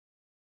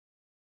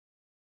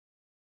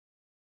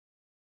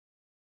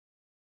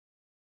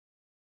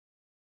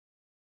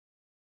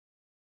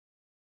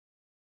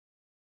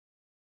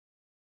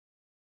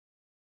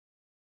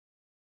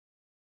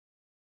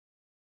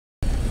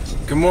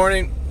Good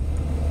morning.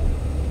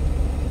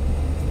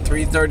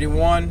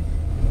 3:31.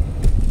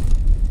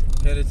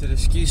 Headed to the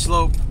ski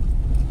slope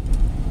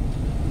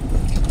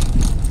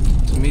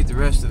to meet the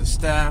rest of the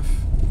staff.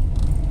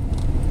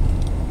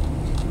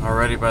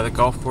 Already by the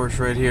golf course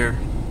right here,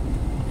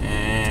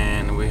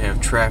 and we have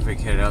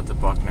traffic headed out to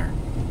Buckner.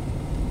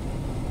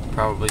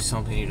 Probably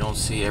something you don't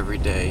see every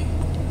day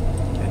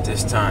at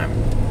this time.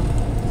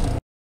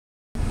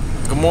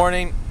 Good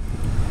morning.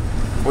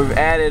 We've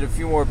added a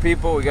few more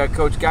people. We got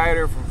Coach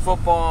Guider from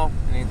football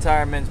and the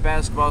entire men's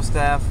basketball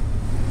staff,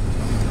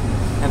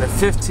 and a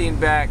 15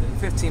 pack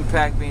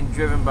being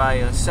driven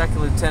by Second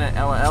Lieutenant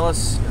Ella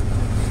Ellis.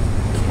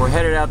 We're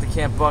headed out to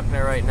Camp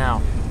Buckner right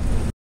now.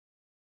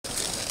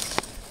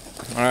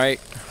 All right,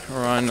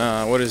 we're on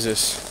what is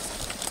this?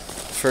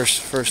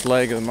 First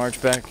leg of the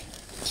march back.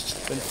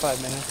 Been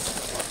 5 minutes.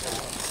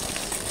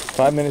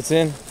 5 minutes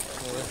in.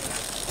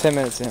 10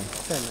 minutes in.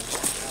 10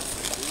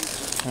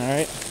 minutes. All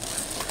right.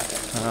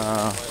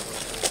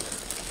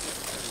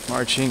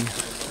 Marching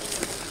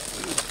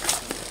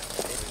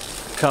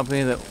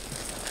company that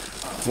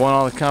won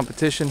all the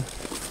competition.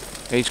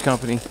 H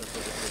company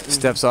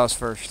steps off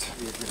first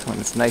when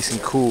it's nice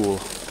and cool.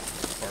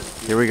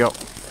 Here we go.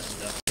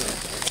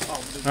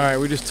 All right,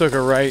 we just took a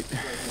right.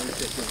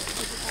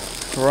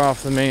 We're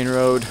off the main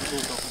road.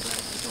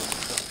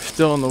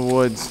 Still in the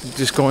woods.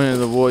 Just going into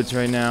the woods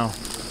right now.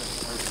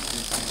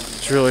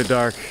 It's really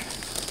dark.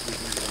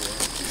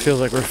 Feels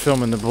like we're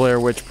filming the Blair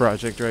Witch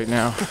Project right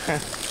now.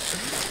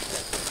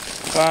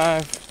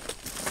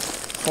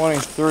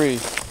 5:23.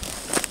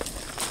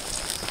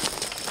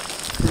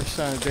 First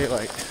sign of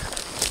daylight.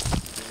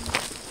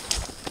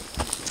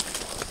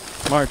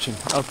 Marching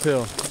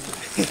uphill.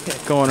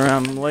 Going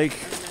around Lake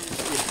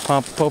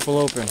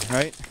Popolopen,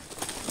 right?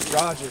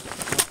 Roger.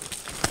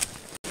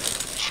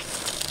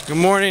 Good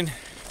morning.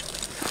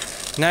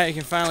 Now you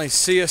can finally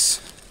see us.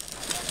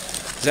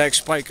 Zach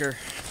Spiker,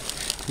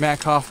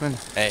 Mac Hoffman.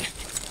 Hey.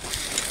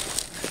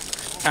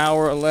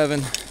 Hour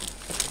 11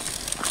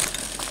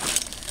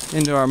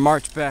 into our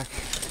march back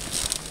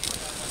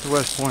to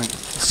West Point.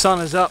 The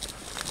sun is up.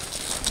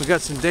 We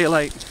got some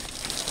daylight,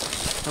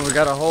 and we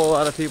got a whole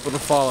lot of people to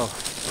follow.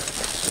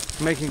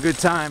 Making good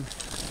time.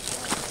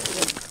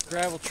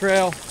 Gravel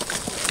trail.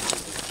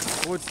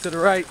 Woods to the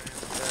right.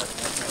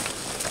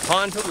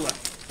 Pond to the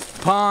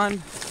left.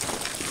 Pond.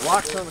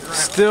 Rocks on the ground.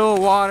 Still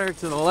water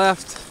to the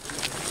left.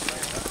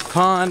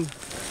 Pond.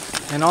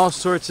 And all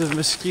sorts of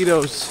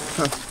mosquitoes.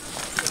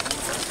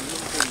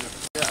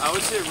 Yeah, I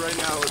would say right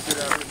now a good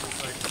average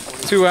is like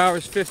 20. 2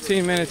 hours,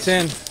 15 minutes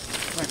in.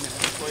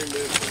 20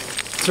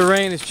 minutes.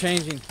 Terrain is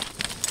changing.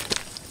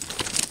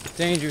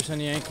 Dangerous on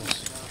the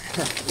ankles.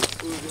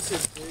 Ooh, this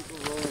is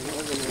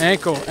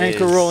ankle rolling heaven.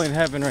 Ankle rolling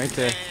heaven right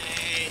there.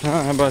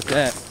 How about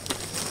that?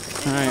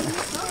 All right.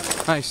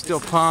 Nice still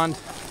pond.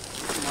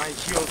 My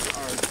heels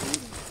are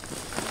bleeding.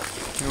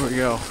 Here we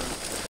go.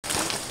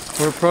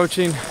 We're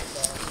approaching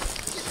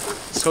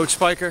Coach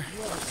Spiker,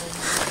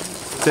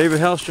 David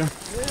Hellstrom.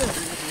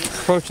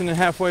 Approaching the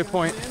halfway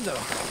point.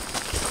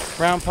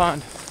 Round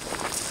pond.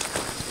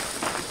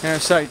 In our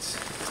sights.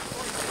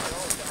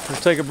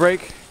 Let's take a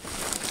break.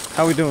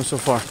 How are we doing so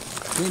far?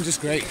 Doing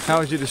just great. How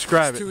would you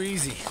describe it? Too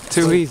easy.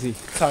 Too easy.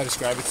 That's how I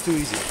describe it. It's too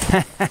easy.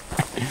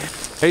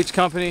 H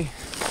company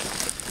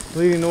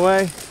leading the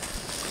way.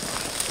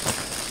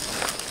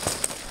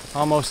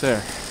 Almost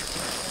there.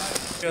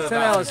 Lieutenant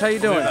Ellis, how you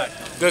doing?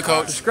 Good,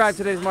 Coach. Describe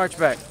today's march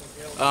back.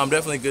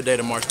 Definitely a good day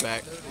to march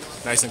back.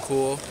 Nice and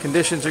cool.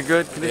 Conditions are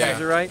good. Conditions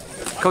Yeah. are right.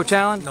 Coach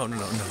Allen, No. I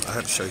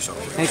have to show you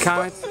something. any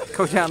comments?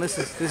 Coach Allen, this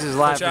is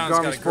live Coach from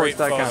Allen's got a great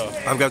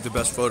GarminSports.com. I've got the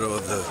best photo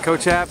of the.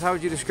 Coach App, how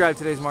would you describe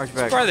today's march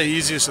back? Probably the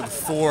easiest of the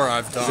 4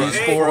 I've done. He's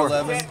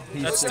 4'11".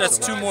 That's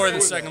 2 more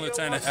than Second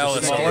Lieutenant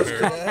Ellis over here.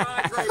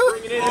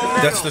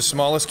 That's the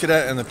smallest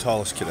cadet and the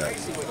tallest cadet.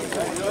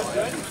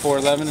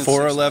 4'11 and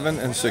 4'11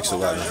 and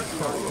 6'11".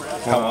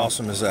 How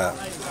awesome is that?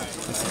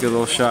 That's a good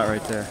little shot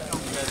right there.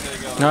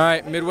 All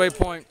right, midway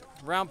point.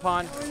 Round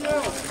pond.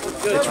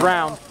 It's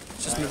round.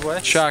 just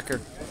midway.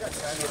 Shocker.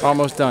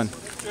 Almost done.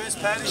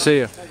 See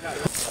ya.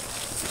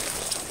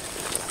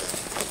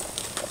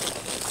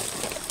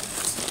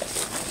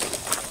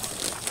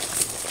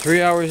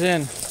 Three hours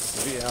in.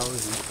 3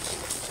 hours.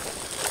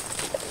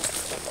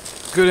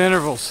 Good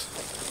intervals.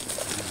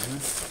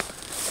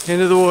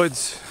 Into the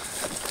woods.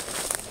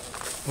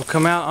 We'll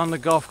come out on the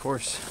golf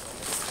course.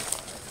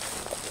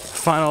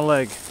 Final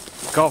leg.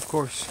 Golf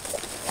course.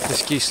 The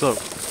ski slope.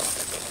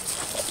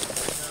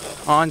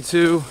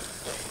 Onto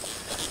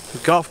the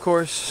golf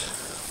course.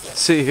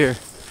 Let's see here.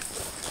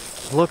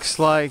 Looks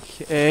like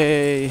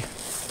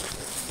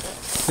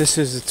this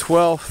is a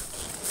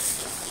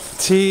 12th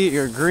tee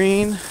or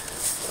green.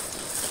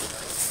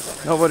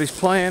 Nobody's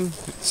playing.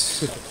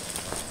 It's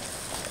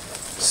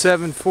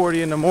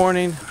 7:40 in the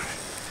morning.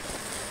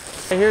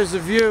 Here's the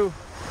view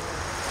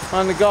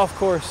on the golf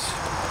course.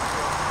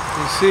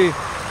 You see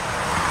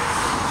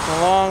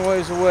a long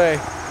ways away.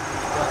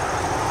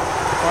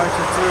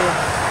 Marching through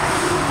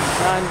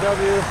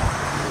 9W.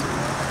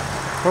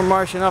 We're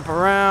marching up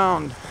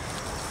around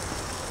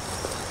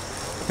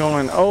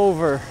Going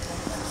over.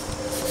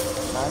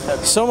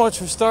 So much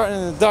for starting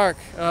in the dark.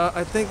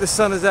 I think the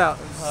sun is out.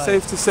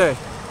 Safe to say.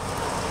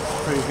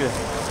 Pretty good.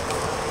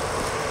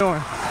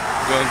 Doing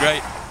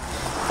great.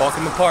 Walk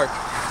in the park.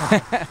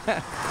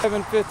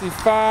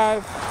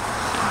 7:55.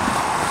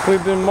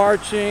 We've been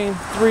marching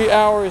 3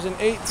 hours and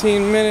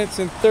 18 minutes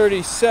and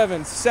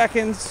 37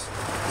 seconds.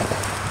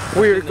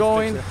 We are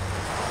going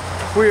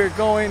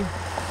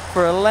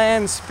for a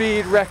land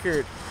speed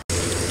record.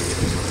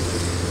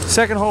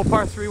 Second hole,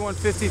 par 3,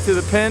 150 to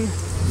the pin.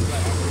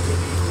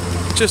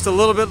 Just a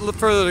little bit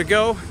further to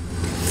go.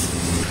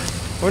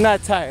 We're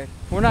not tired.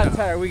 We're not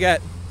tired. We're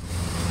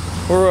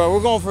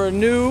going for a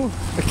new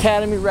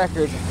Academy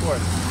record.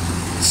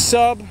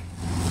 Sub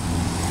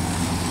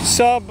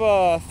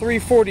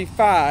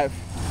 345.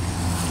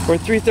 We're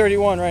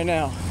 331 right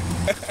now.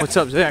 What's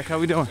up, Zach? How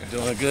we doing?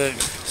 Doing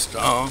good.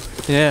 Strong.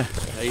 Yeah.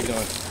 How you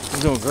doing? I'm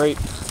doing great.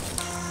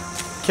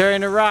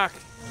 Carrying the rock.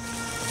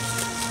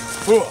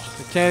 Whew.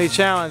 The Candy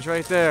Challenge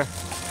right there.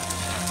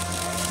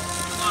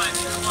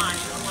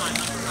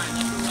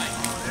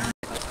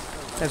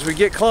 As we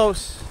get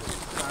close,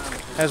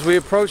 as we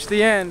approach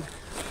the end,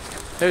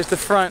 there's the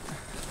front.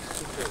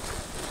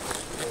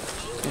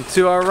 And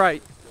to our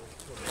right,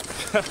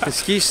 the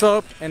ski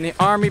slope and the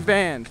Army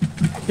band.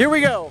 Here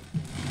we go.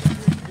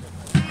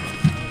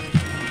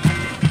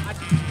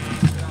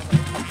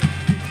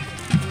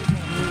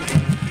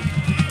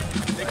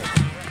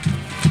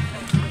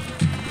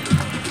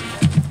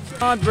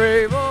 On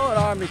brave old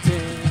Army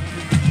team,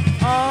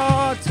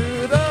 on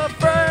to the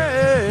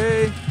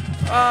fray,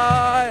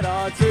 right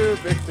on to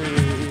victory.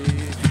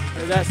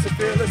 And that's the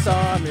fearless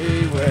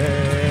Army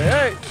way.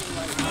 Hey!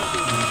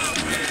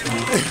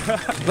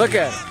 Look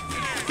at it.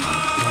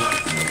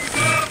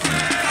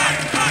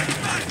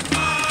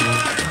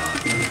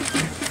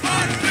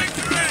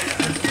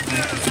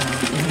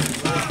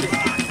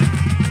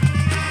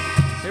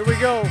 Here we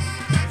go.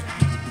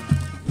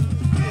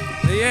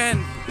 The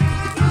end.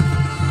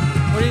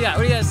 What do you got?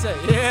 What do you got to say?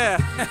 Yeah.